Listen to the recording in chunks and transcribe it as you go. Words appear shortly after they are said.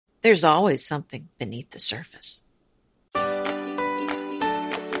there's always something beneath the surface.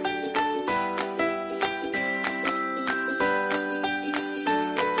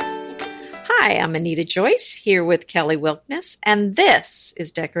 Hi, I'm Anita Joyce here with Kelly Wilkness, and this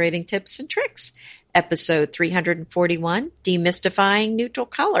is Decorating Tips and Tricks, episode 341, Demystifying Neutral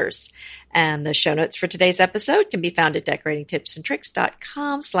Colors. And the show notes for today's episode can be found at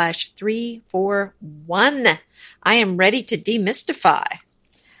decoratingtipsandtricks.com/341. I am ready to demystify.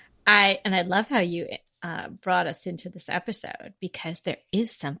 I love how you brought us into this episode, because there is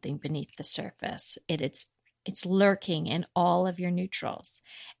something beneath the surface. It's lurking in all of your neutrals,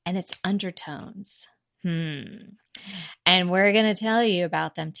 and it's undertones. And we're going to tell you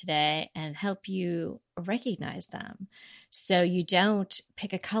about them today and help you recognize them, so you don't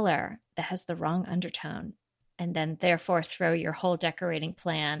pick a color that has the wrong undertone and then therefore throw your whole decorating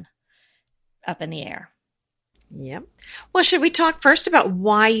plan up in the air. Yep. Well, should we talk first about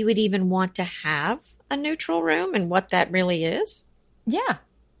why you would even want to have a neutral room and what that really is? Yeah.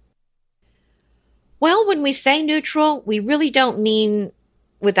 Well, when we say neutral, we really don't mean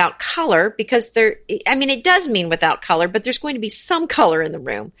without color, because it does mean without color, but there's going to be some color in the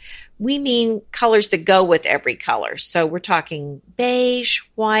room. We mean colors that go with every color. So we're talking beige,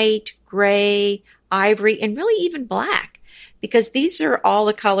 white, gray, ivory, and really even black, because these are all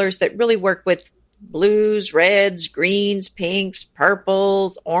the colors that really work with blues, reds, greens, pinks,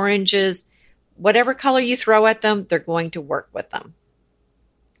 purples, oranges. Whatever color you throw at them, they're going to work with them.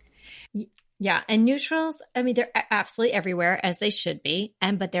 Yeah, and neutrals, they're absolutely everywhere, as they should be,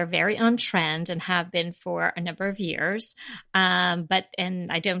 but they're very on trend and have been for a number of years. And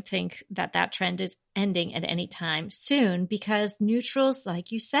I don't think that trend is ending at any time soon, because neutrals,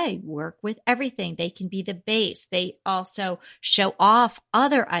 like you say, work with everything. They can be the base. They also show off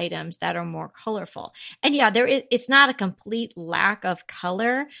other items that are more colorful. And yeah, it's not a complete lack of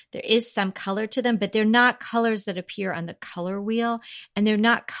color. There is some color to them, but they're not colors that appear on the color wheel, and they're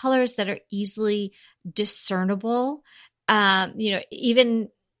not colors that are easily discernible. Even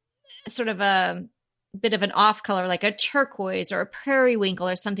sort of a bit of an off color, like a turquoise or a periwinkle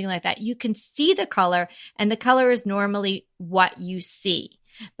or something like that, you can see the color, and the color is normally what you see.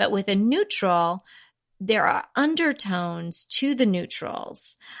 But with a neutral, there are undertones to the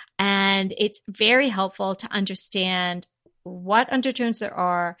neutrals, and it's very helpful to understand what undertones there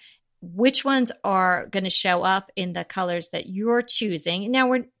are, which ones are going to show up in the colors that you're choosing. Now,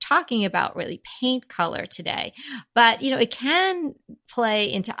 we're talking about really paint color today, but it can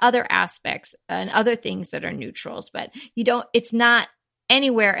play into other aspects and other things that are neutrals, but it's not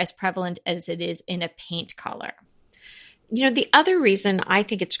anywhere as prevalent as it is in a paint color. The other reason I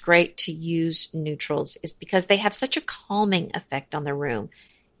think it's great to use neutrals is because they have such a calming effect on the room.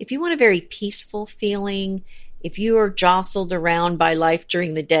 If you want a very peaceful feeling, if you are jostled around by life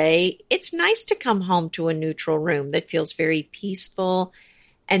during the day, it's nice to come home to a neutral room that feels very peaceful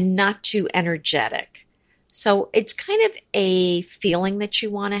and not too energetic. So it's kind of a feeling that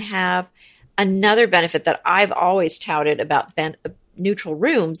you want to have. Another benefit that I've always touted about neutral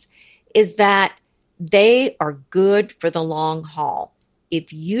rooms is that they are good for the long haul.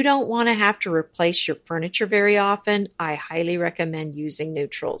 If you don't want to have to replace your furniture very often, I highly recommend using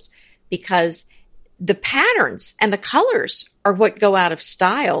neutrals, because the patterns and the colors are what go out of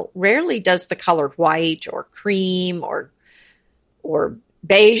style. Rarely does the color white or cream or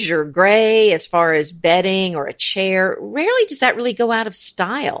beige or gray, as far as bedding or a chair, rarely does that really go out of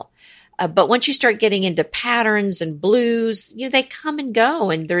style. But once you start getting into patterns and blues, they come and go.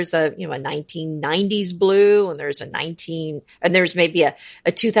 And there's a 1990s blue, and there's maybe a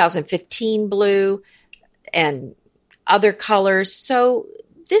 2015 blue and other colors. So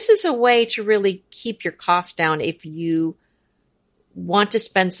this is a way to really keep your costs down if you want to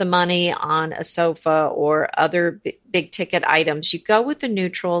spend some money on a sofa or other big ticket items. You go with the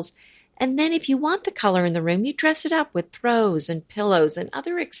neutrals, and then if you want the color in the room, you dress it up with throws and pillows and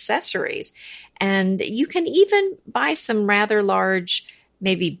other accessories. And you can even buy some rather large,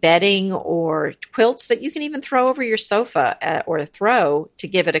 maybe bedding or quilts that you can even throw over your sofa or throw to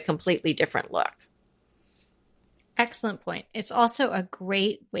give it a completely different look. Excellent point. It's also a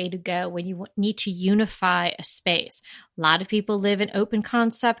great way to go when you need to unify a space. A lot of people live in open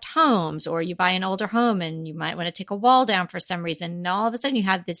concept homes, or you buy an older home and you might want to take a wall down for some reason, and all of a sudden you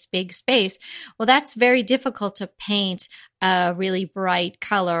have this big space. Well, that's very difficult to paint a really bright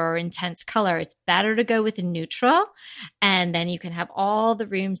color or intense color. It's better to go with a neutral, and then you can have all the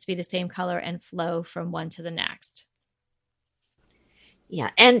rooms be the same color and flow from one to the next. Yeah,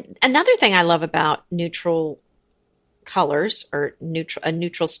 and another thing I love about neutral colors or a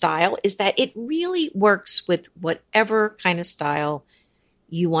neutral style is that it really works with whatever kind of style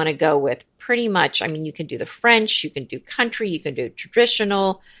You want to go with pretty much, I mean, you can do the French, you can do country, you can do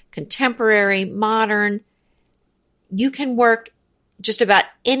traditional, contemporary, modern. You can work just about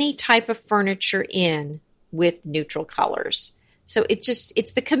any type of furniture in with neutral colors. So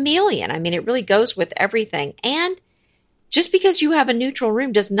it's the chameleon. I mean, it really goes with everything. And just because you have a neutral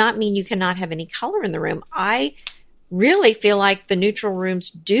room does not mean you cannot have any color in the room. I really feel like the neutral rooms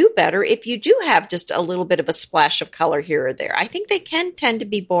do better if you do have just a little bit of a splash of color here or there. I think they can tend to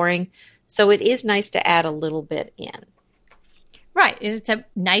be boring, so it is nice to add a little bit in. Right. It's a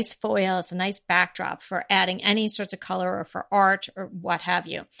nice foil. It's a nice backdrop for adding any sorts of color or for art or what have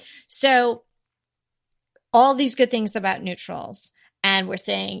you. So all these good things about neutrals. And we're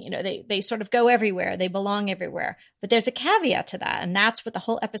saying, they sort of go everywhere. They belong everywhere. But there's a caveat to that. And that's what the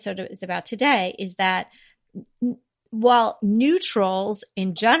whole episode is about today, is that while neutrals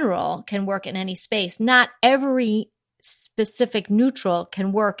in general can work in any space, not every specific neutral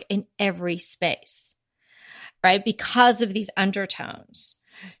can work in every space, right? Because of these undertones.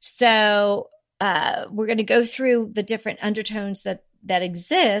 So we're going to go through the different undertones that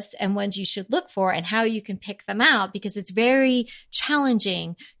exist and ones you should look for and how you can pick them out, because it's very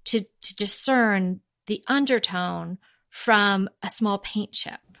challenging to discern the undertone from a small paint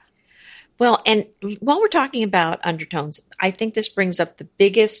chip. Well, and while we're talking about undertones, I think this brings up the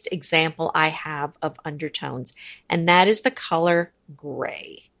biggest example I have of undertones, and that is the color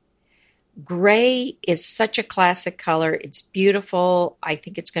gray. Gray is such a classic color. It's beautiful. I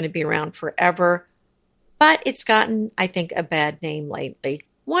think it's going to be around forever, but it's gotten, I think, a bad name lately.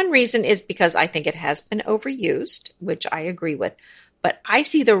 One reason is because I think it has been overused, which I agree with, but I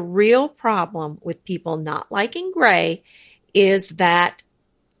see the real problem with people not liking gray is that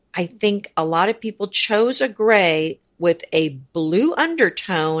I think a lot of people chose a gray with a blue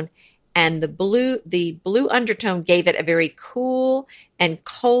undertone, and the blue undertone gave it a very cool and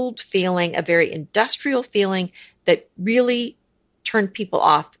cold feeling, a very industrial feeling that really turned people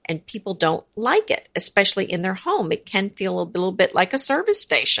off, and people don't like it, especially in their home. It can feel a little bit like a service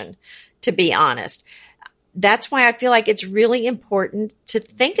station, to be honest. That's why I feel like it's really important to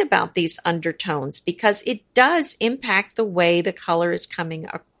think about these undertones, because it does impact the way the color is coming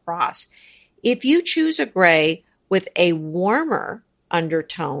across. If you choose a gray with a warmer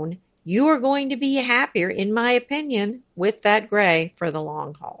undertone, you are going to be happier, in my opinion, with that gray for the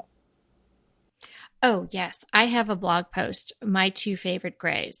long haul. Oh, yes. I have a blog post, my 2 favorite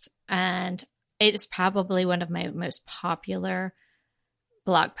grays, and it is probably one of my most popular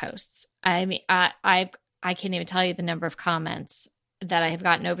blog posts. I mean, I can't even tell you the number of comments that I have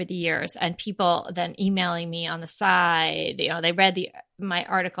gotten over the years, and people then emailing me on the side. They read my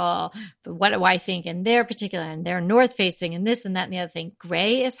article, but what do I think in their particular, and they're north facing and this and that and the other thing.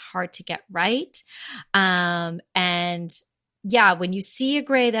 Gray is hard to get right. And yeah, when you see a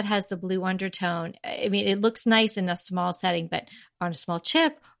gray that has the blue undertone, I mean, it looks nice in a small setting, but on a small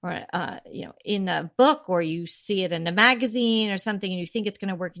chip or, in a book, or you see it in a magazine or something and you think it's going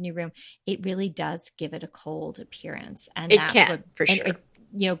to work in your room, it really does give it a cold appearance. And it can, for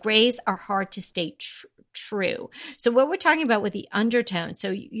sure. Grays are hard to stay true. So what we're talking about with the undertone,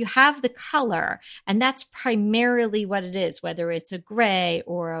 so you have the color, and that's primarily what it is, whether it's a gray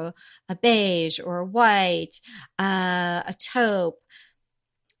or a beige or a white, a taupe.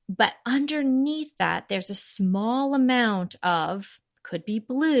 But underneath that, there's a small amount of, could be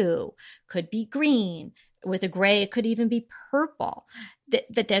blue, could be green. With a gray, it could even be purple.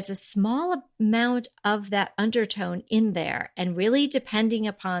 But there's a small amount of that undertone in there. And really, depending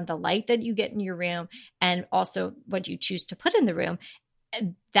upon the light that you get in your room and also what you choose to put in the room,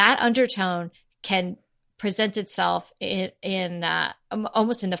 that undertone can present itself in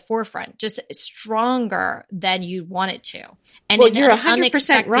almost in the forefront, just stronger than you want it to. And well, in you're an 100%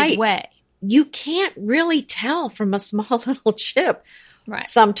 unexpected right. way. You can't really tell from a small little chip. Right.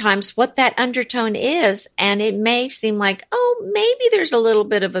 Sometimes what that undertone is, and it may seem like, oh, maybe there's a little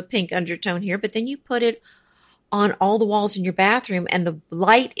bit of a pink undertone here, but then you put it on all the walls in your bathroom and the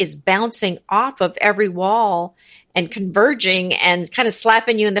light is bouncing off of every wall and converging and kind of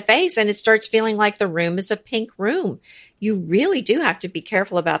slapping you in the face, and it starts feeling like the room is a pink room. You really do have to be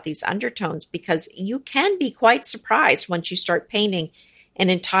careful about these undertones, because you can be quite surprised once you start painting an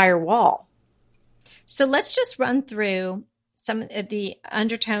entire wall. So let's just run through some of the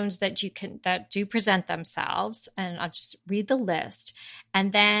undertones that do present themselves, and I'll just read the list,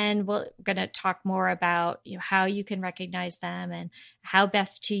 and then we're going to talk more about how you can recognize them and how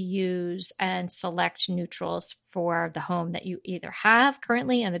best to use and select neutrals for the home that you either have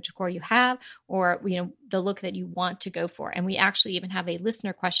currently and the decor you have, or the look that you want to go for. And we actually even have a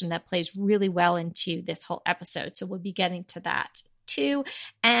listener question that plays really well into this whole episode, so we'll be getting to that too.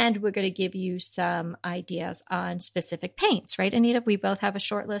 And we're going to give you some ideas on specific paints, right, Anita? We both have a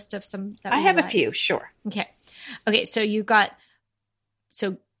short list of some that I we have like. a few, sure. Okay, so you got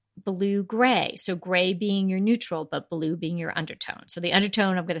blue gray. So gray being your neutral, but blue being your undertone. So the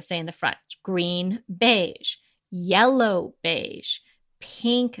undertone I'm going to say in the front: green beige, yellow beige,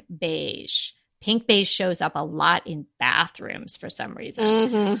 pink beige. Pink beige shows up a lot in bathrooms for some reason.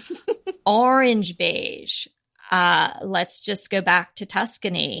 Mm-hmm. Orange beige. Let's just go back to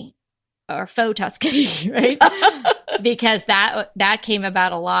Tuscany or faux Tuscany, right? Because that came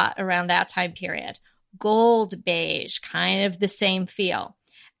about a lot around that time period. Gold beige, kind of the same feel.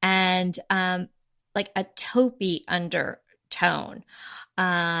 And like a taupey undertone.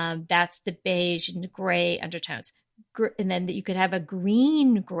 That's the beige and gray undertones. And then you could have a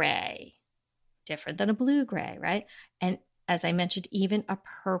green gray, different than a blue gray, right? And as I mentioned, even a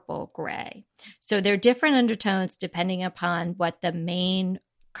purple gray. So they're different undertones depending upon what the main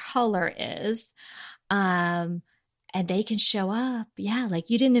color is. And they can show up. Yeah,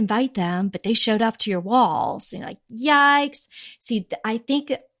 like you didn't invite them, but they showed up to your walls. And you're like, yikes. See, I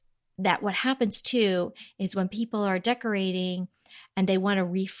think that what happens too is when people are decorating and they want to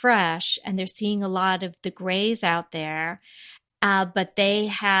refresh and they're seeing a lot of the grays out there, but they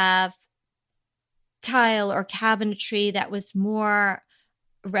have tile or cabinetry that was more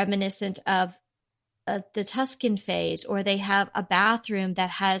reminiscent of the Tuscan phase, or they have a bathroom that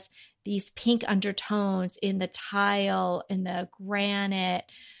has these pink undertones in the tile, in the granite,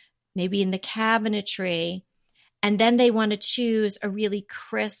 maybe in the cabinetry. And then they want to choose a really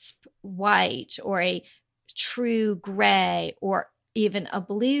crisp white or a true gray or even a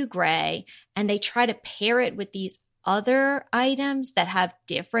blue gray. And they try to pair it with these other items that have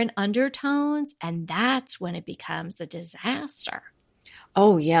different undertones. And that's when it becomes a disaster.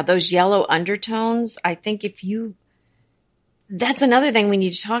 Oh, yeah. Those yellow undertones. I think that's another thing we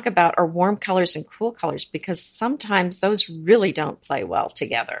need to talk about are warm colors and cool colors, because sometimes those really don't play well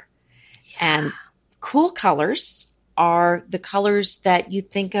together. Yeah. And cool colors are the colors that you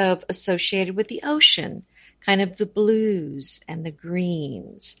think of associated with the ocean, kind of the blues and the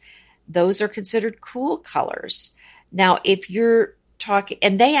greens. Those are considered cool colors. Now, if you're talking,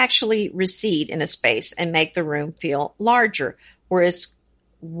 and they actually recede in a space and make the room feel larger, whereas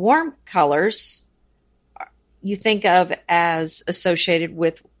warm colors you think of as associated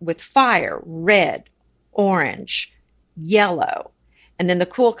with fire, red, orange, yellow. And then the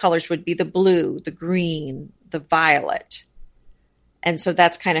cool colors would be the blue, the green, the violet. And so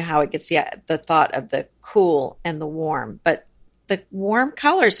that's kind of how it gets the thought of the cool and the warm. But the warm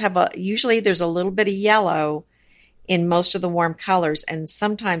colors usually there's a little bit of yellow in most of the warm colors. And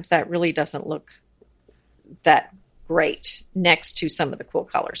sometimes that really doesn't look that great next to some of the cool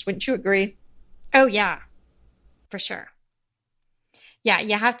colors. Wouldn't you agree? Oh, yeah, for sure. Yeah,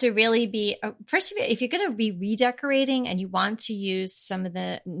 you have to really be, first of all, if you're going to be redecorating and you want to use some of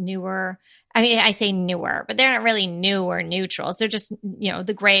the newer, I mean, I say newer, but they're not really new or neutrals. They're just,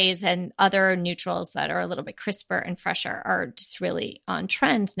 the grays and other neutrals that are a little bit crisper and fresher are just really on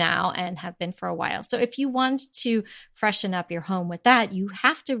trend now and have been for a while. So if you want to freshen up your home with that, you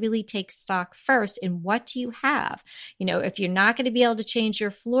have to really take stock first in what do you have. If you're not going to be able to change your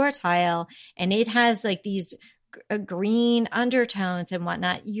floor tile and it has like these green undertones and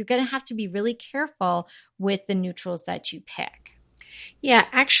whatnot, you're going to have to be really careful with the neutrals that you pick. Yeah,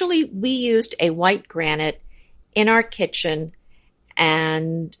 actually, we used a white granite in our kitchen,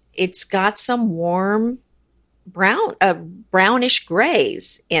 and it's got some warm brownish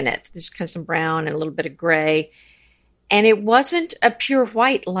grays in it. There's kind of some brown and a little bit of gray, and it wasn't a pure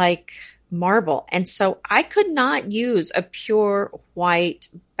white like marble. And so I could not use a pure white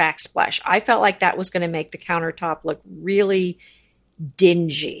backsplash. I felt like that was going to make the countertop look really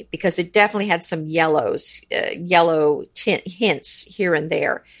dingy because it definitely had some yellow hints here and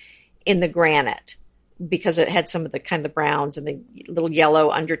there in the granite because it had some of the kind of the browns and the little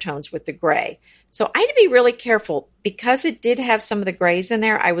yellow undertones with the gray. So I had to be really careful because it did have some of the grays in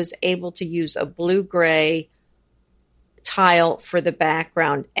there. I was able to use a blue-gray tile for the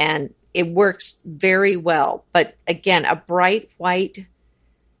background, and it works very well. But again, a bright white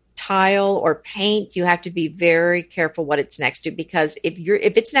tile or paint, you have to be very careful what it's next to, because if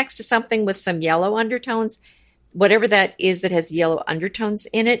it's next to something with some yellow undertones, whatever that is that has yellow undertones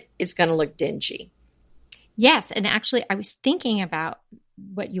in it, it's going to look dingy. Yes, and actually I was thinking about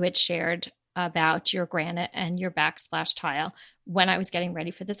what you had shared about your granite and your backsplash tile when I was getting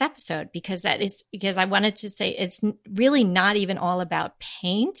ready for this episode, because I wanted to say it's really not even all about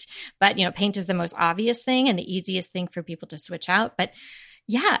paint, but paint is the most obvious thing and the easiest thing for people to switch out. But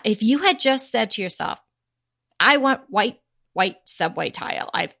yeah, if you had just said to yourself, I want white white subway tile.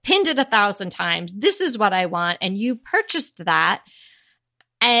 I've pinned it 1,000 times. This is what I want. And you purchased that.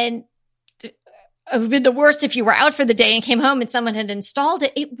 And it would have been the worst if you were out for the day and came home and someone had installed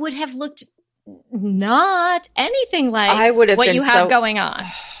it. It would have looked not anything like what you have going on.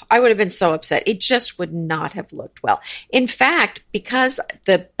 I would have been so upset. It just would not have looked well. In fact, because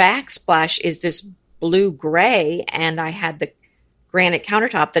the backsplash is this blue-gray and I had the granite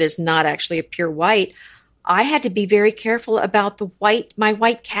countertop that is not actually a pure white, I had to be very careful about my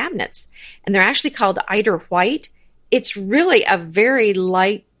white cabinets. And they're actually called Eider White. It's really a very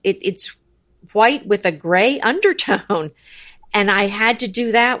light, it's white with a gray undertone. And I had to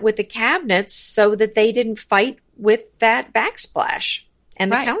do that with the cabinets so that they didn't fight with that backsplash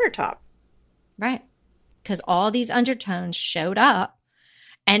and the countertop. Right. Because all these undertones showed up.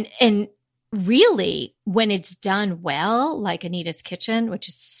 And really, when it's done well, like Anita's kitchen, which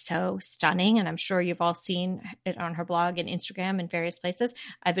is so stunning, and I'm sure you've all seen it on her blog and Instagram and various places.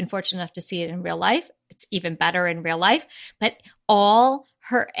 I've been fortunate enough to see it in real life. It's even better in real life. But all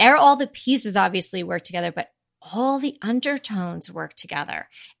the pieces obviously work together, but all the undertones work together.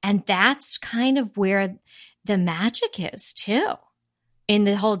 And that's kind of where the magic is too, in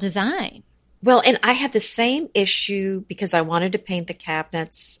the whole design. Well, and I had the same issue because I wanted to paint the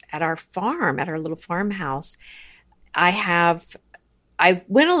cabinets at our farm, at our little farmhouse. I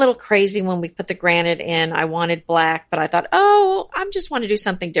went a little crazy when we put the granite in. I wanted black, but I thought, I just want to do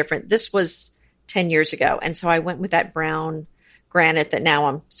something different. This was 10 years ago. And so I went with that brown granite that now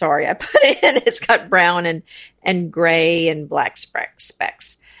I'm sorry I put in. It's got brown and gray and black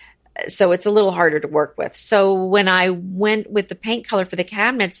specks. So it's a little harder to work with. So when I went with the paint color for the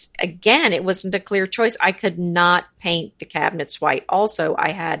cabinets, again, it wasn't a clear choice. I could not paint the cabinets white. Also,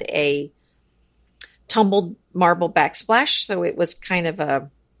 I had a tumbled marble backsplash. So it was kind of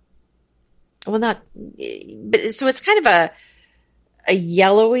it's kind of a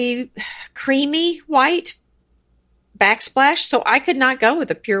yellowy, creamy white backsplash. So I could not go with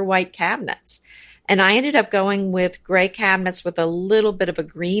the pure white cabinets. And I ended up going with gray cabinets with a little bit of a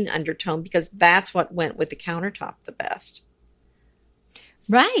green undertone because that's what went with the countertop the best.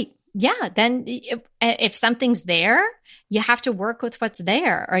 Right. Yeah. Then if something's there, you have to work with what's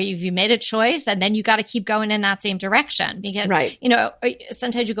there, or you made a choice and then you got to keep going in that same direction because,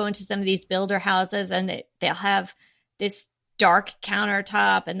 sometimes you go into some of these builder houses and they'll have this dark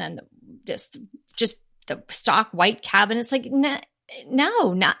countertop and then just the stock white cabinet. It's like,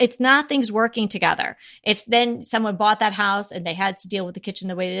 no, it's not things working together. If then someone bought that house and they had to deal with the kitchen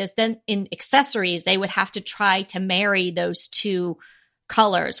the way it is, then in accessories, they would have to try to marry those two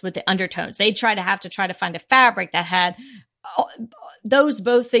colors with the undertones. They'd try to find a fabric that had those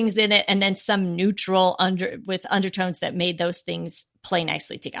both things in it and then some neutral with undertones that made those things play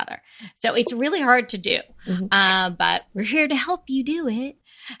nicely together. So it's really hard to do, but we're here to help you do it.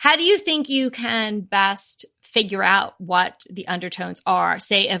 How do you think you can best figure out what the undertones are,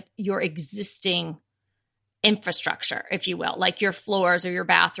 say, of your existing infrastructure, if you will, like your floors or your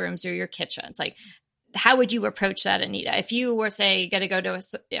bathrooms or your kitchens? Like, how would you approach that, Anita? If you were, say, going to go to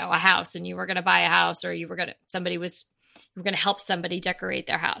a house and you were going to buy a house, or you were going to help somebody decorate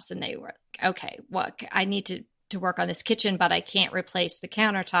their house, and they were okay, I need to work on this kitchen, but I can't replace the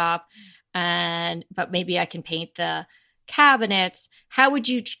countertop, but maybe I can paint the cabinets. How would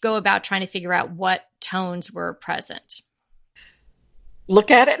you go about trying to figure out what tones were present?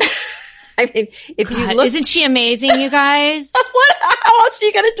 Look at it. I mean, isn't she amazing, you guys? How else are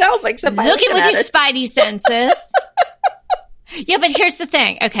you going to tell? Except by looking with your it. spidey senses. Yeah, but here's the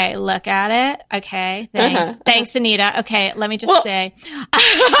thing. Okay, look at it. Okay, thanks. Thanks, Anita. Okay, let me just say.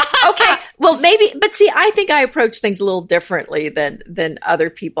 Okay, well, maybe, but see, I think I approach things a little differently than other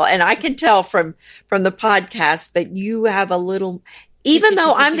people. And I can tell from the podcast that you have a little, even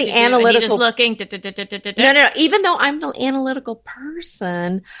though I'm the analytical. looking. No. Even though I'm the analytical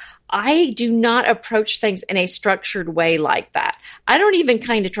person, I do not approach things in a structured way like that. I don't even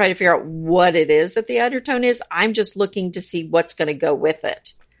kind of try to figure out what it is that the undertone is. I'm just looking to see what's going to go with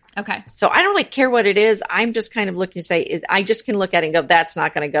it. Okay. So I don't really care what it is. I'm just kind of looking to say, I just can look at it and go, that's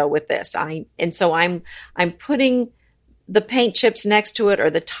not going to go with this. So I'm putting the paint chips next to it or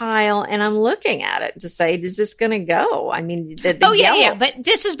the tile, and I'm looking at it to say, is this going to go? I mean, the yellow. Yeah. But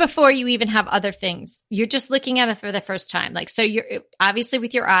this is before you even have other things. You're just looking at it for the first time. Like, so you're obviously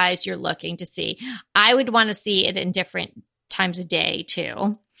with your eyes, you're looking to see. I would want to see it in different times of day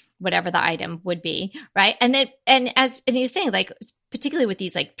too, whatever the item would be. Right. And you're saying, like, particularly with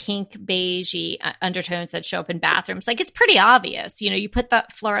these like pink, beigey undertones that show up in bathrooms, like it's pretty obvious. You put the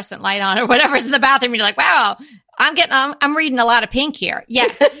fluorescent light on or whatever's in the bathroom, and you're like, wow, I'm reading a lot of pink here.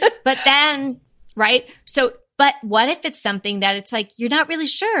 Yes. But then, right. So, But what if it's something that it's like, you're not really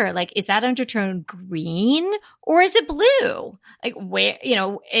sure, like, is that undertone green or is it blue? Like, where,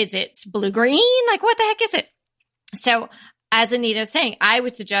 is it blue green? Like, what the heck is it? So as Anita was saying, I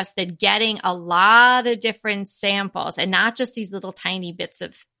would suggest that getting a lot of different samples and not just these little tiny bits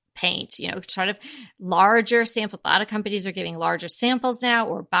of paint, sort of larger samples. A lot of companies are giving larger samples now,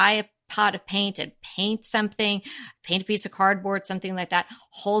 or buy a pot of paint and paint something, paint a piece of cardboard, something like that,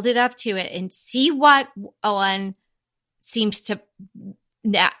 hold it up to it and see what one seems to.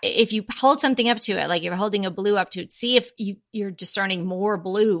 Now, if you hold something up to it, like you're holding a blue up to it, see if you're discerning more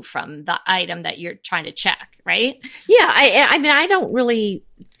blue from the item that you're trying to check, right? Yeah, I mean, I don't really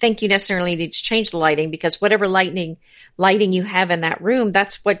think you necessarily need to change the lighting, because whatever lighting you have in that room,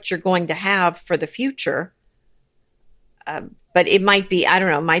 that's what you're going to have for the future. But it might be, I don't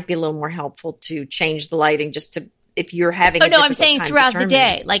know, it might be a little more helpful to change the lighting just to, if you're having I'm saying throughout the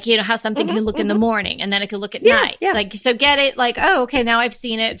day, like, how something can look in the morning and then it can look at night. Yeah. Like, so get it like, oh, okay, now I've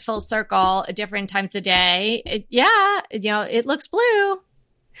seen it full circle at different times of day. It looks blue.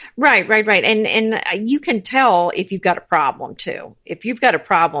 Right. And you can tell if you've got a problem too. If you've got a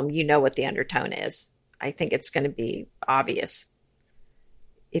problem, you know what the undertone is. I think it's going to be obvious.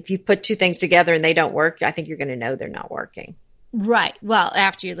 If you put two things together and they don't work, I think you're going to know they're not working. Right. Well,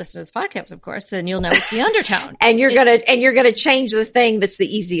 after you listen to this podcast, of course, then you'll know it's the undertone. and you're gonna change the thing that's the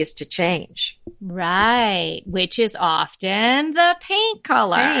easiest to change. Right. Which is often the paint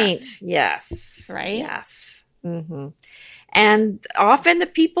color. Paint. Yes. Right. Yes. Mm-hmm. And often the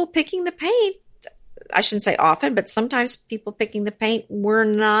people picking the paint, I shouldn't say often, but sometimes people picking the paint were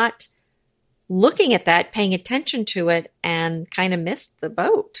not looking at that, paying attention to it, and kind of missed the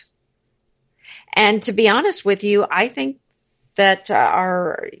boat. And to be honest with you, I think that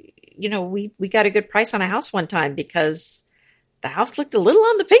we got a good price on a house one time because the house looked a little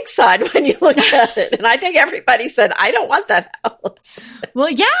on the pink side when you looked at it. And I think everybody said, I don't want that house. Well,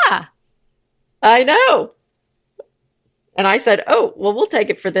 yeah. I know. And I said, oh, well, we'll take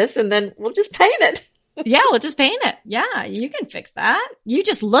it for this and then we'll just paint it. Yeah, we'll just paint it. Yeah, you can fix that. You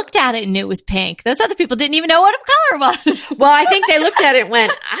just looked at it and knew it was pink. Those other people didn't even know what color it was. Well, I think they looked at it and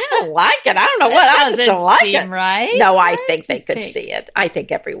went, I don't like it. I don't know what. I just don't like it. Right? No, I think they could see it. I think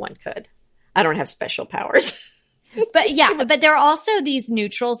everyone could. I don't have special powers. But there are also these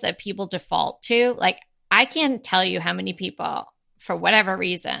neutrals that people default to. Like, I can't tell you how many people, for whatever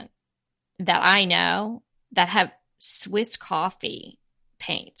reason, that I know that have Swiss coffee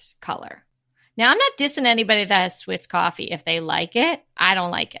paint color. Now, I'm not dissing anybody that has Swiss coffee. If they like it, I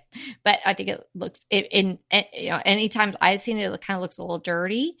don't like it. But I think it looks, anytime I've seen it, it kind of looks a little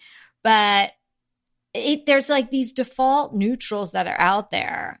dirty. But there's like these default neutrals that are out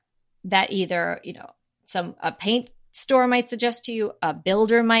there that either, a paint store might suggest to you, a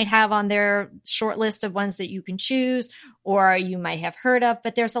builder might have on their short list of ones that you can choose, or you might have heard of.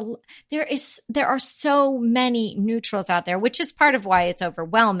 But there are so many neutrals out there, which is part of why it's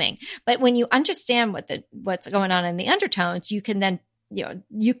overwhelming. But when you understand what's going on in the undertones, you can then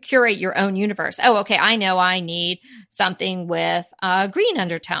you curate your own universe. Oh, okay, I know I need something with a green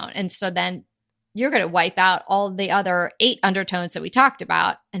undertone, and so then you're going to wipe out all the other 8 undertones that we talked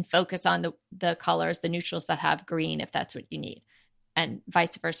about and focus on the colors, the neutrals that have green, if that's what you need, and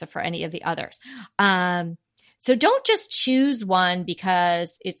vice versa for any of the others. So don't just choose one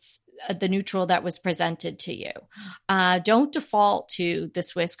because it's the neutral that was presented to you. Don't default to the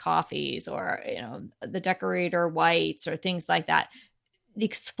Swiss coffees or, the decorator whites or things like that.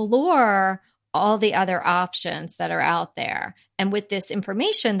 Explore all the other options that are out there. And with this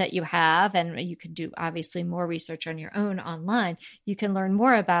information that you have, and you can do obviously more research on your own online, you can learn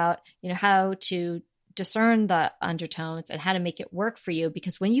more about, how to discern the undertones and how to make it work for you.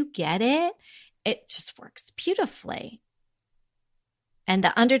 Because when you get it, it just works beautifully. And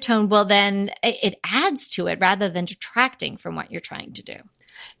the undertone will then, it adds to it rather than detracting from what you're trying to do.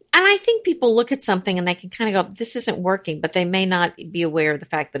 And I think people look at something and they can kind of go, this isn't working, but they may not be aware of the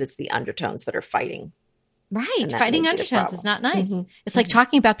fact that it's the undertones that are fighting. Right. Fighting undertones is not nice. Mm-hmm. It's like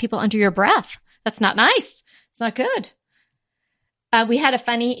talking about people under your breath. That's not nice. It's not good. We had a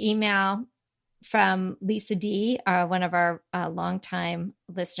funny email from Lisa D., one of our longtime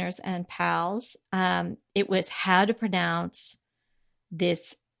listeners and pals. It was how to pronounce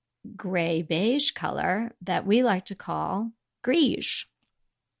this gray beige color that we like to call greige.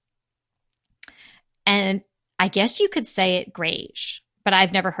 And I guess you could say it greige, but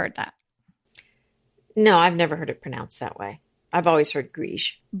I've never heard that. No, I've never heard it pronounced that way. I've always heard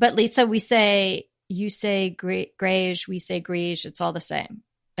greige. But Lisa, you say greige, we say greige. It's all the same.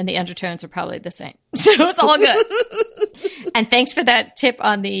 and the undertones are probably the same. So it's all good. And thanks for that tip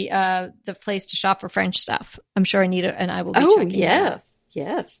on the place to shop for French stuff. I'm sure Anita and I will be checking that out.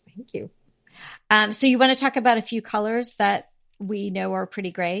 Yes. Thank you. So you want to talk about a few colors that we know are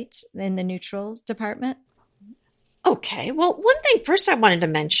pretty great in the neutral department? Okay. Well, one thing first I wanted to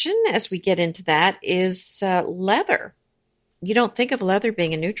mention as we get into that is leather. You don't think of leather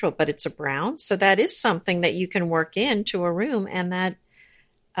being a neutral, but it's a brown. So that is something that you can work into a room, and that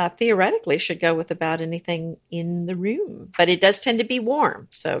theoretically should go with about anything in the room. But it does tend to be warm.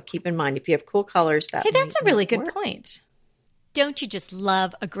 So keep in mind, if you have cool colors, that Hey, that's a really good point. Don't you just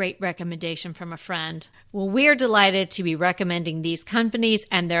love a great recommendation from a friend? Well, we're delighted to be recommending these companies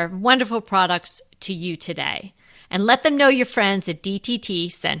and their wonderful products to you today. And let them know your friends at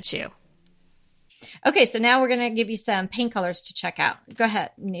DTT sent you. Okay, so now we're going to give you some paint colors to check out. Go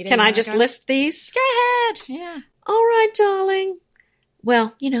ahead, Anita. Can I just list these? Go ahead. Yeah. All right, darling.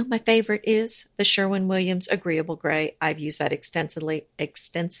 Well, my favorite is the Sherwin-Williams Agreeable Gray. I've used that extensively,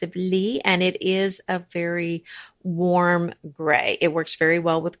 and it is a very warm gray. It works very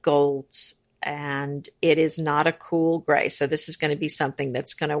well with golds, and it is not a cool gray. So this is going to be something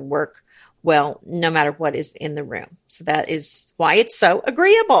that's going to work well no matter what is in the room. So that is why it's so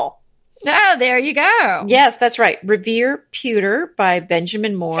agreeable. Oh, there you go. Yes, that's right. Revere Pewter by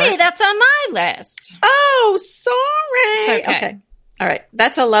Benjamin Moore. Hey, that's on my list. Oh, sorry. It's okay. All right.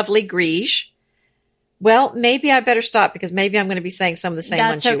 That's a lovely greige. Well, maybe I better stop because maybe I'm going to be saying some of the same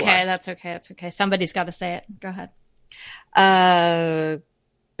ones you are. That's okay. Somebody's got to say it. Go ahead.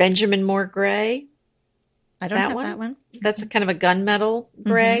 Benjamin Moore Gray. I don't have that one. That's a kind of a gunmetal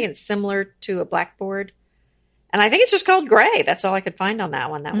gray, and it's similar to a blackboard. And I think it's just called gray. That's all I could find on that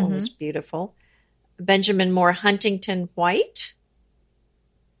one. That one was beautiful. Benjamin Moore Huntington White.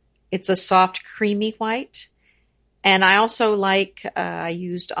 It's a soft, creamy white. And I also I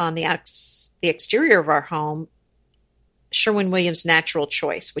used on the exterior of our home, Sherwin-Williams Natural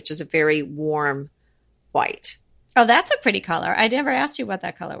Choice, which is a very warm white. Oh, that's a pretty color. I never asked you what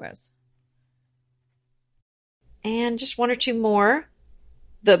that color was. And just one or two more.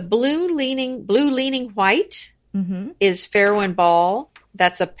 The blue leaning white is Fairwind Ball.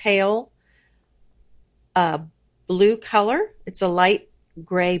 That's a pale blue color. It's a light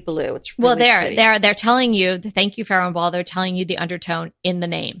gray blue. It's really they're telling you. Thank you, Fairwind Ball. They're telling you the undertone in the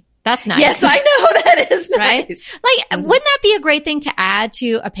name. That's nice. Yes, I know that is nice. Right? Wouldn't that be a great thing to add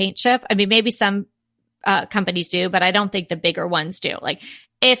to a paint chip? I mean, maybe some companies do, but I don't think the bigger ones do. Like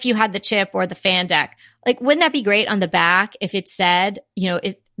if you had the chip or the fan deck, wouldn't that be great on the back if it said,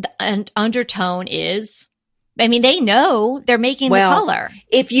 the undertone is, I mean, they know they're making the color.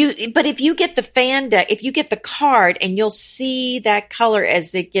 If you get the fan deck, if you get the card and you'll see that color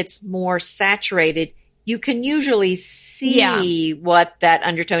as it gets more saturated, you can usually see what that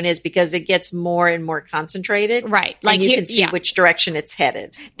undertone is because it gets more and more concentrated. Right. And you can see which direction it's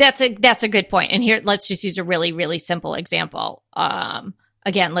headed. That's a good point. And here, let's just use a really, really simple example.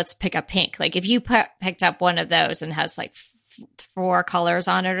 Again, let's pick up pink. Like if you picked up one of those and has 4 colors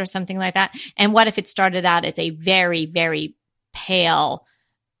on it or something like that. And what if it started out as a very, very pale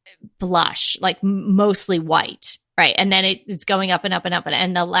blush, mostly white, right? And then it's going up and up and up.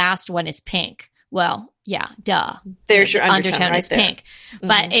 And the last one is pink. Well, yeah, duh. There's your undertone right is there. Pink.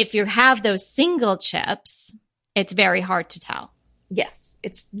 But if you have those single chips, it's very hard to tell. Yes,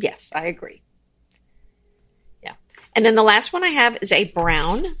 I agree. Yeah. And then the last one I have is a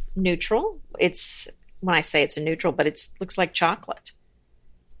brown neutral. When I say it's a neutral, but it looks like chocolate.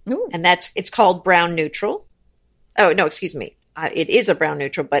 Ooh. And it's called brown neutral. Oh, no, excuse me. It is a brown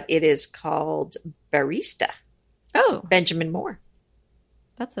neutral, but it is called Barista. Oh. Benjamin Moore.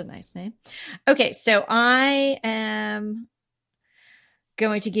 That's a nice name. Okay, so I am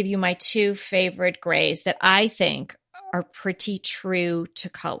going to give you my 2 favorite grays that I think are pretty true to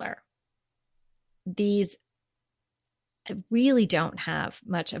color. These really don't have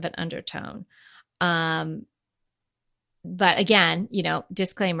much of an undertone. But again,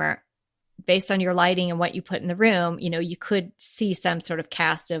 disclaimer, based on your lighting and what you put in the room, you could see some sort of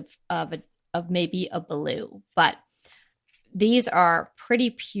cast of maybe a blue, but these are pretty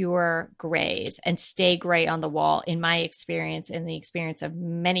pure grays and stay gray on the wall in my experience, in the experience of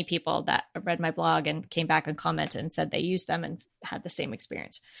many people that read my blog and came back and commented and said they used them and had the same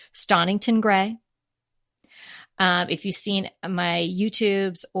experience. Stonington gray. If you've seen my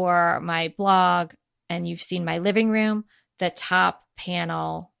YouTubes or my blog and you've seen my living room, the top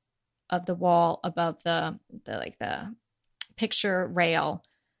panel of the wall above the picture rail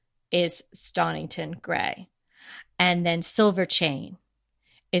is Stonington gray. And then Silver Chain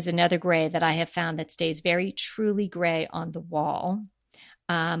is another gray that I have found that stays very truly gray on the wall.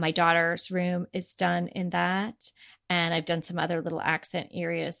 My daughter's room is done in that. And I've done some other little accent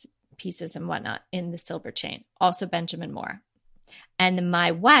areas, pieces and whatnot in the silver chain. Also Benjamin Moore. And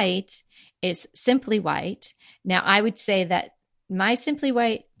my white is Simply White. Now, I would say that my Simply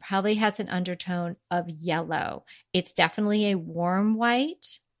White probably has an undertone of yellow. It's definitely a warm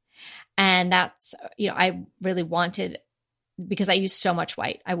white. And that's, I really wanted, because I use so much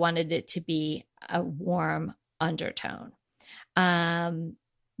white, I wanted it to be a warm undertone.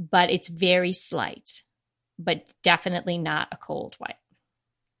 But it's very slight, but definitely not a cold white.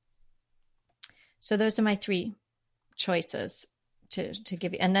 So those are my 3 choices to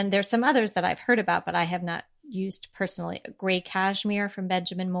give you. And then there's some others that I've heard about, but I have not used personally. Gray Cashmere from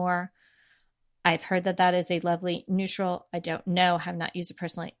Benjamin Moore. I've heard that is a lovely neutral. I don't know, have not used it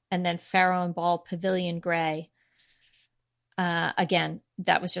personally. And then Farrow and Ball Pavilion Gray. Again,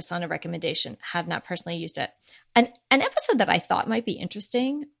 that was just on a recommendation. Have not personally used it. An episode that I thought might be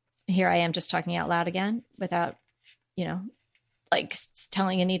interesting. Here I am just talking out loud again without, like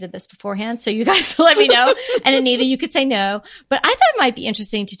telling Anita this beforehand. So you guys let me know. And Anita, you could say no. But I thought it might be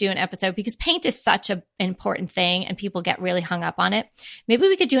interesting to do an episode because paint is such an important thing and people get really hung up on it. Maybe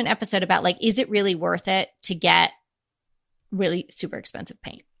we could do an episode about like, is it really worth it to get really super expensive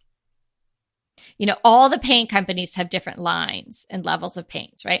paint? All the paint companies have different lines and levels of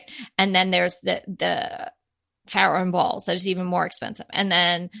paints, right? And then there's the Farrow and Balls that is even more expensive. And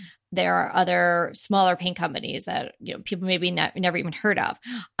then there are other smaller paint companies that people maybe never even heard of.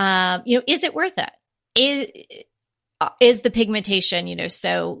 Is it worth it? Is the pigmentation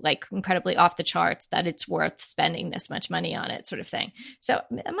so like incredibly off the charts that it's worth spending this much money on it, sort of thing? So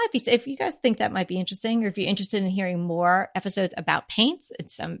it might be, if you guys think that might be interesting, or if you're interested in hearing more episodes about paints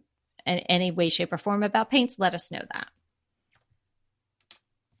in any way, shape, or form about paints, let us know that.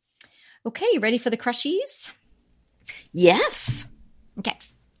 Okay, you ready for the crushies? Yes. Okay,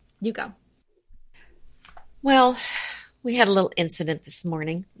 you go. Well, we had a little incident this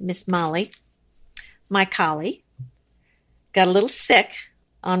morning. Miss Molly, my collie, got a little sick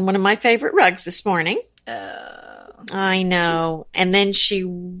on one of my favorite rugs this morning. I know. And then she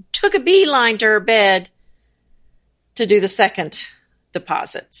took a beeline to her bed to do the second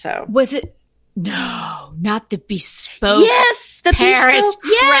deposit. So was it? No, not the bespoke. Yes, the Paris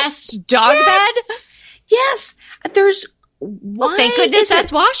bespoke. Crest dog bed. Yes, there's. Why? Thank goodness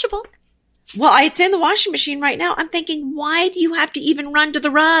that's washable. Well, it's in the washing machine right now. I'm thinking, why do you have to even run to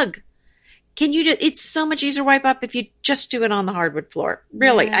the rug? Can you? It's so much easier to wipe up if you just do it on the hardwood floor.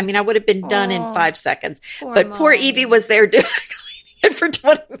 Really, yes. I mean, I would have been done in 5 seconds. Poor Evie was there cleaning it for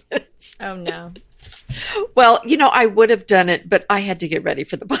 20 minutes. Oh no. Well, I would have done it, but I had to get ready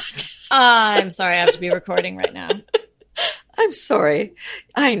for the podcast. I'm sorry. I have to be recording right now. I'm sorry.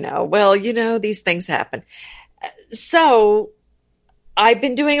 I know. Well, these things happen. So I've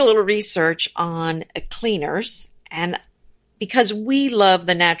been doing a little research on cleaners, and because we love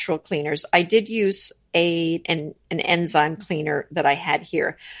the natural cleaners, I did use an enzyme cleaner that I had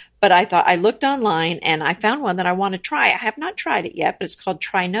here. But I looked online and I found one that I want to try. I have not tried it yet, but it's called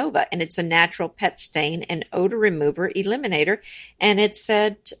Trinova, and it's a natural pet stain and odor remover eliminator. And it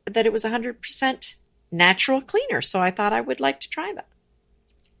said that it was 100% natural cleaner. So I thought I would like to try that.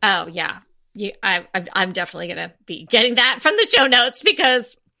 Oh, yeah. I'm definitely going to be getting that from the show notes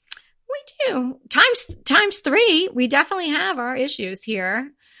because we do. Times 3, we definitely have our issues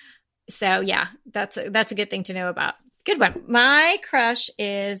here. So yeah, that's a good thing to know about. Good one. My crush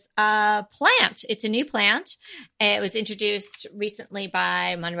is a plant. It's a new plant. It was introduced recently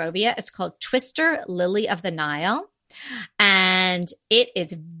by Monrovia. It's called Twister Lily of the Nile. And it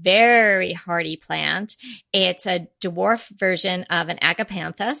is a very hardy plant. It's a dwarf version of an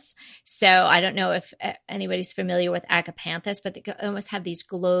agapanthus. So I don't know if anybody's familiar with agapanthus, but they almost have these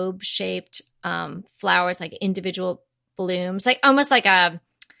globe-shaped flowers, like individual blooms, like almost like a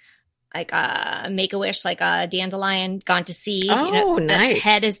Make-A-Wish, like a dandelion gone to seed. Oh, nice. The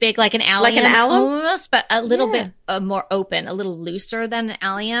head is big, like an allium. Like an alum? Almost, but a little bit more open, a little looser than an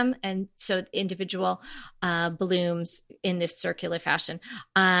allium. And so individual blooms in this circular fashion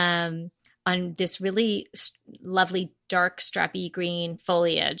on this really lovely dark strappy green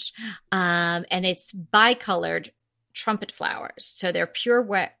foliage. And it's bicolored trumpet flowers. So they're pure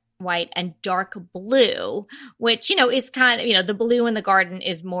white and dark blue, which, is kind of, the blue in the garden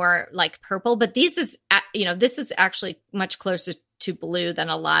is more like purple, but this is actually much closer to blue than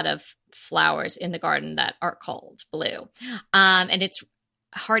a lot of flowers in the garden that are called blue. And it's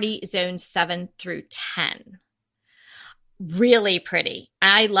hardy zones 7 through 10. Really pretty.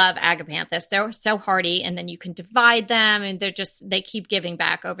 I love agapanthus. They're so hardy, and then you can divide them, and they keep giving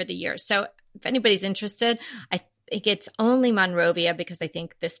back over the years. So if anybody's interested, think it's only Monrovia because I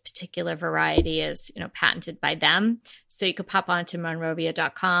think this particular variety is, patented by them. So you could pop on to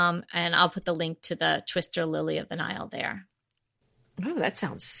monrovia.com and I'll put the link to the Twister Lily of the Nile there. Oh, that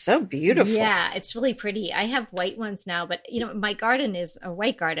sounds so beautiful. Yeah, it's really pretty. I have white ones now, but my garden is a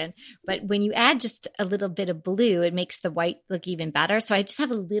white garden. But when you add just a little bit of blue, it makes the white look even better. So I just have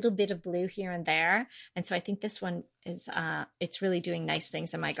a little bit of blue here and there. And so I think this one is, it's really doing nice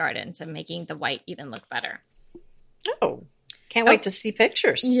things in my garden. So making the white even look better. Oh, can't wait to see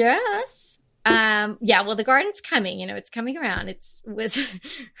pictures. Yes. Yeah, well, the garden's coming, it's coming around. It was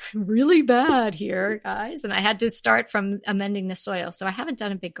really bad here, guys. And I had to start from amending the soil. So I haven't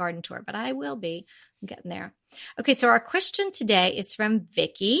done a big garden tour, but I will be. I'm getting there. Okay. So our question today is from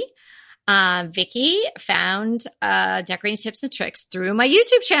Vicky. Vicky found, decorating tips and tricks through my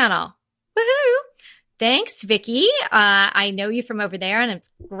YouTube channel. Woohoo! Thanks, Vicky. I know you from over there and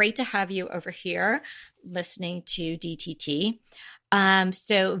it's great to have you over here listening to DTT.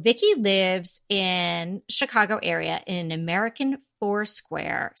 So Vicky lives in Chicago area in an American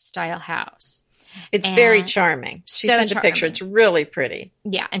Foursquare style house. It's very charming. She sent a picture. It's really pretty.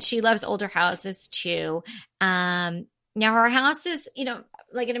 Yeah. And she loves older houses too. Now her house is,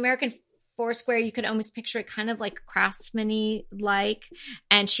 like an American Foursquare, you could almost picture it kind of like craftsman-y like.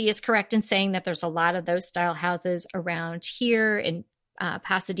 And she is correct in saying that there's a lot of those style houses around here in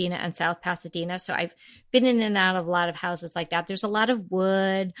Pasadena and South Pasadena. So I've been in and out of a lot of houses like that. There's a lot of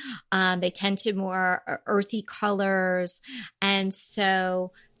wood. They tend to more earthy colors. And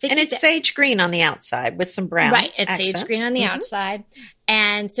so it's sage green on the outside with some brown. Right. It's accents. Sage green on the outside.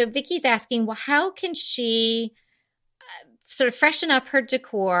 And so Vicky's asking, well, how can she sort of freshen up her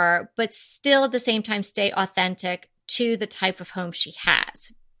decor, but still at the same time stay authentic to the type of home she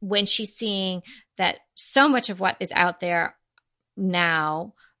has when she's seeing that so much of what is out there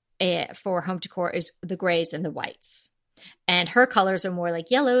now for home decor is the grays and the whites. And her colors are more like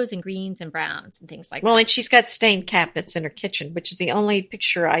yellows and greens and browns and things like that. Well, and she's got stained cabinets in her kitchen, which is the only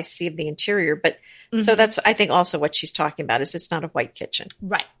picture I see of the interior. But so that's, I think, also what she's talking about is it's not a white kitchen.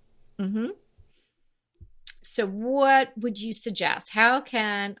 Right. Mm-hmm. So what would you suggest? How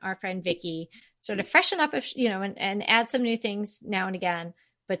can our friend Vicky sort of freshen up, and add some new things now and again,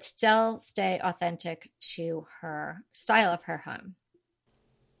 but still stay authentic to her style of her home?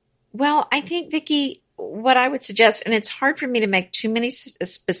 Well, I think, Vicky, what I would suggest, and it's hard for me to make too many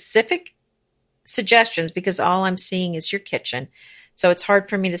specific suggestions because all I'm seeing is your kitchen. So it's hard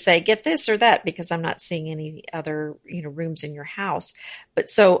for me to say, get this or that, because I'm not seeing any other, rooms in your house. But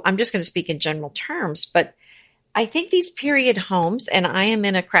so I'm just going to speak in general terms. But I think these period homes, and I am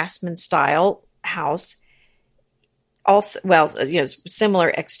in a craftsman style house, also, similar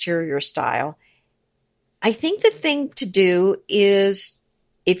exterior style. I think the thing to do is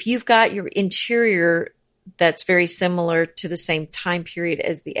if you've got your interior that's very similar to the same time period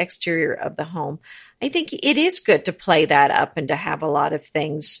as the exterior of the home, I think it is good to play that up and to have a lot of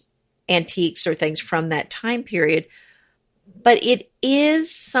things, antiques or things from that time period. But it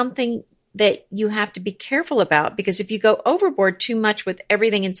is something that you have to be careful about, because if you go overboard too much with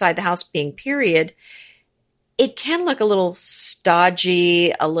everything inside the house being period, it can look a little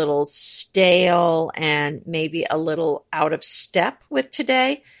stodgy, a little stale, and maybe a little out of step with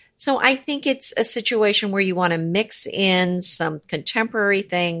today. So I think it's a situation where you want to mix in some contemporary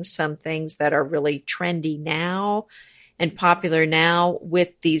things, some things that are really trendy now and popular now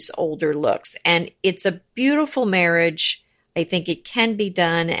with these older looks. And it's a beautiful marriage. I think it can be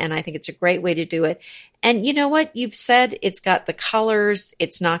done, and I think it's a great way to do it. And you know what? You've said it's got the colors.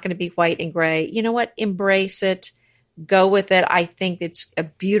 It's not going to be white and gray. You know what? Embrace it. Go with it. I think it's a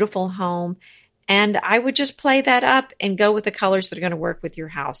beautiful home. And I would just play that up and go with the colors that are going to work with your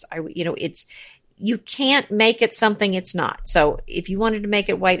house. You can't make it something it's not. So if you wanted to make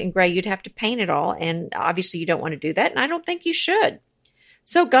it white and gray, you'd have to paint it all. And obviously you don't want to do that. And I don't think you should.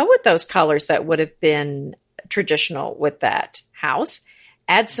 So go with those colors that would have been traditional with that house.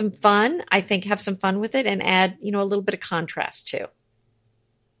 Add some fun. I think have some fun with it and add, a little bit of contrast too.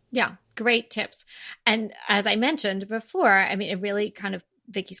 Yeah, great tips. And as I mentioned before, it really kind of,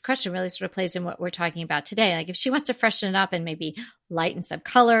 Vicky's question really sort of plays in what we're talking about today. Like if she wants to freshen it up and maybe lighten some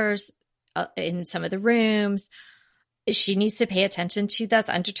colors in some of the rooms, she needs to pay attention to those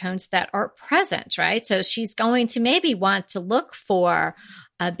undertones that are present, right? So she's going to maybe want to look for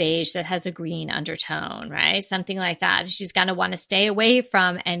a beige that has a green undertone, right? Something like that. She's going to want to stay away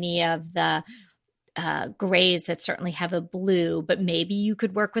from any of the grays that certainly have a blue, but maybe you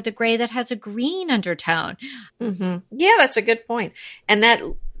could work with a gray that has a green undertone. Mm-hmm. Yeah, that's a good point. And that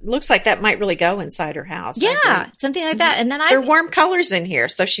looks like that might really go inside her house. Yeah, something like that. And then there are warm colors in here,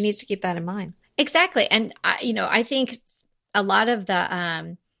 so she needs to keep that in mind. Exactly. And I think a lot of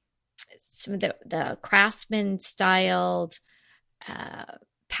the some of the craftsman styled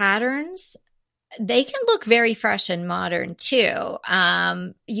patterns, they can look very fresh and modern too.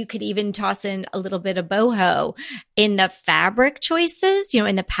 You could even toss in a little bit of boho in the fabric choices,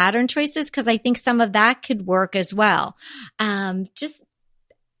 in the pattern choices, because I think some of that could work as well. Just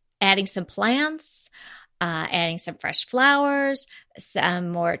adding some plants, adding some fresh flowers, some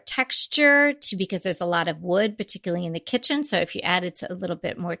more texture because there's a lot of wood, particularly in the kitchen. So if you added a little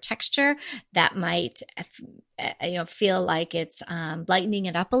bit more texture, that might, feel like it's lightening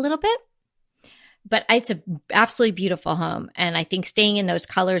it up a little bit. But it's an absolutely beautiful home. And I think staying in those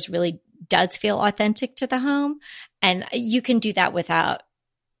colors really does feel authentic to the home. And you can do that without,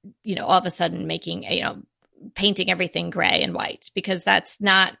 all of a sudden painting everything gray and white, because that's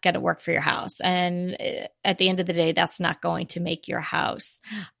not going to work for your house. And at the end of the day, that's not going to make your house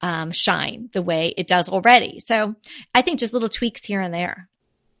shine the way it does already. So I think just little tweaks here and there.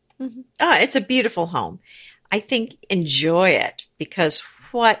 Mm-hmm. Oh, it's a beautiful home. I think enjoy it, because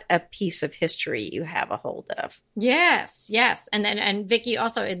what a piece of history you have a hold of. Yes. And Vicki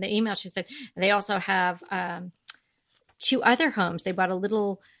also, in the email, she said they also have 2 other homes. They bought a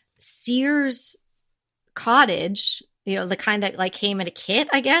little Sears cottage, the kind that came in a kit,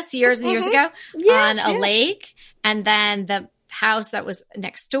 I guess, years and years ago, on a lake. And then the house that was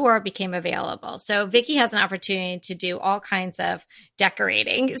next door became available. So Vicki has an opportunity to do all kinds of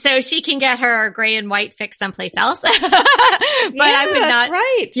decorating, so she can get her gray and white fixed someplace else. But I would not. That's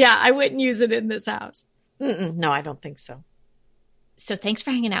right. Yeah, I wouldn't use it in this house. No, I don't think so. So thanks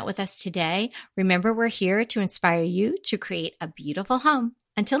for hanging out with us today. Remember, we're here to inspire you to create a beautiful home.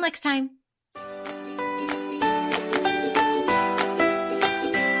 Until next time.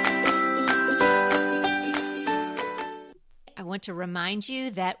 I want to remind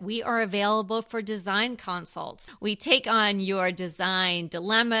you that we are available for design consults. We take on your design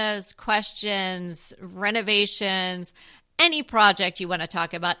dilemmas, questions, renovations, any project you want to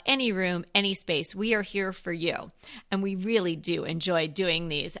talk about, any room, any space. We are here for you. And we really do enjoy doing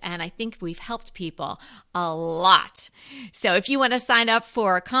these. And I think we've helped people a lot. So if you want to sign up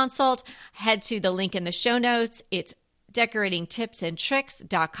for a consult, head to the link in the show notes. It's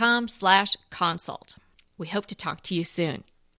decoratingtipsandtricks.com/consult. We hope to talk to you soon.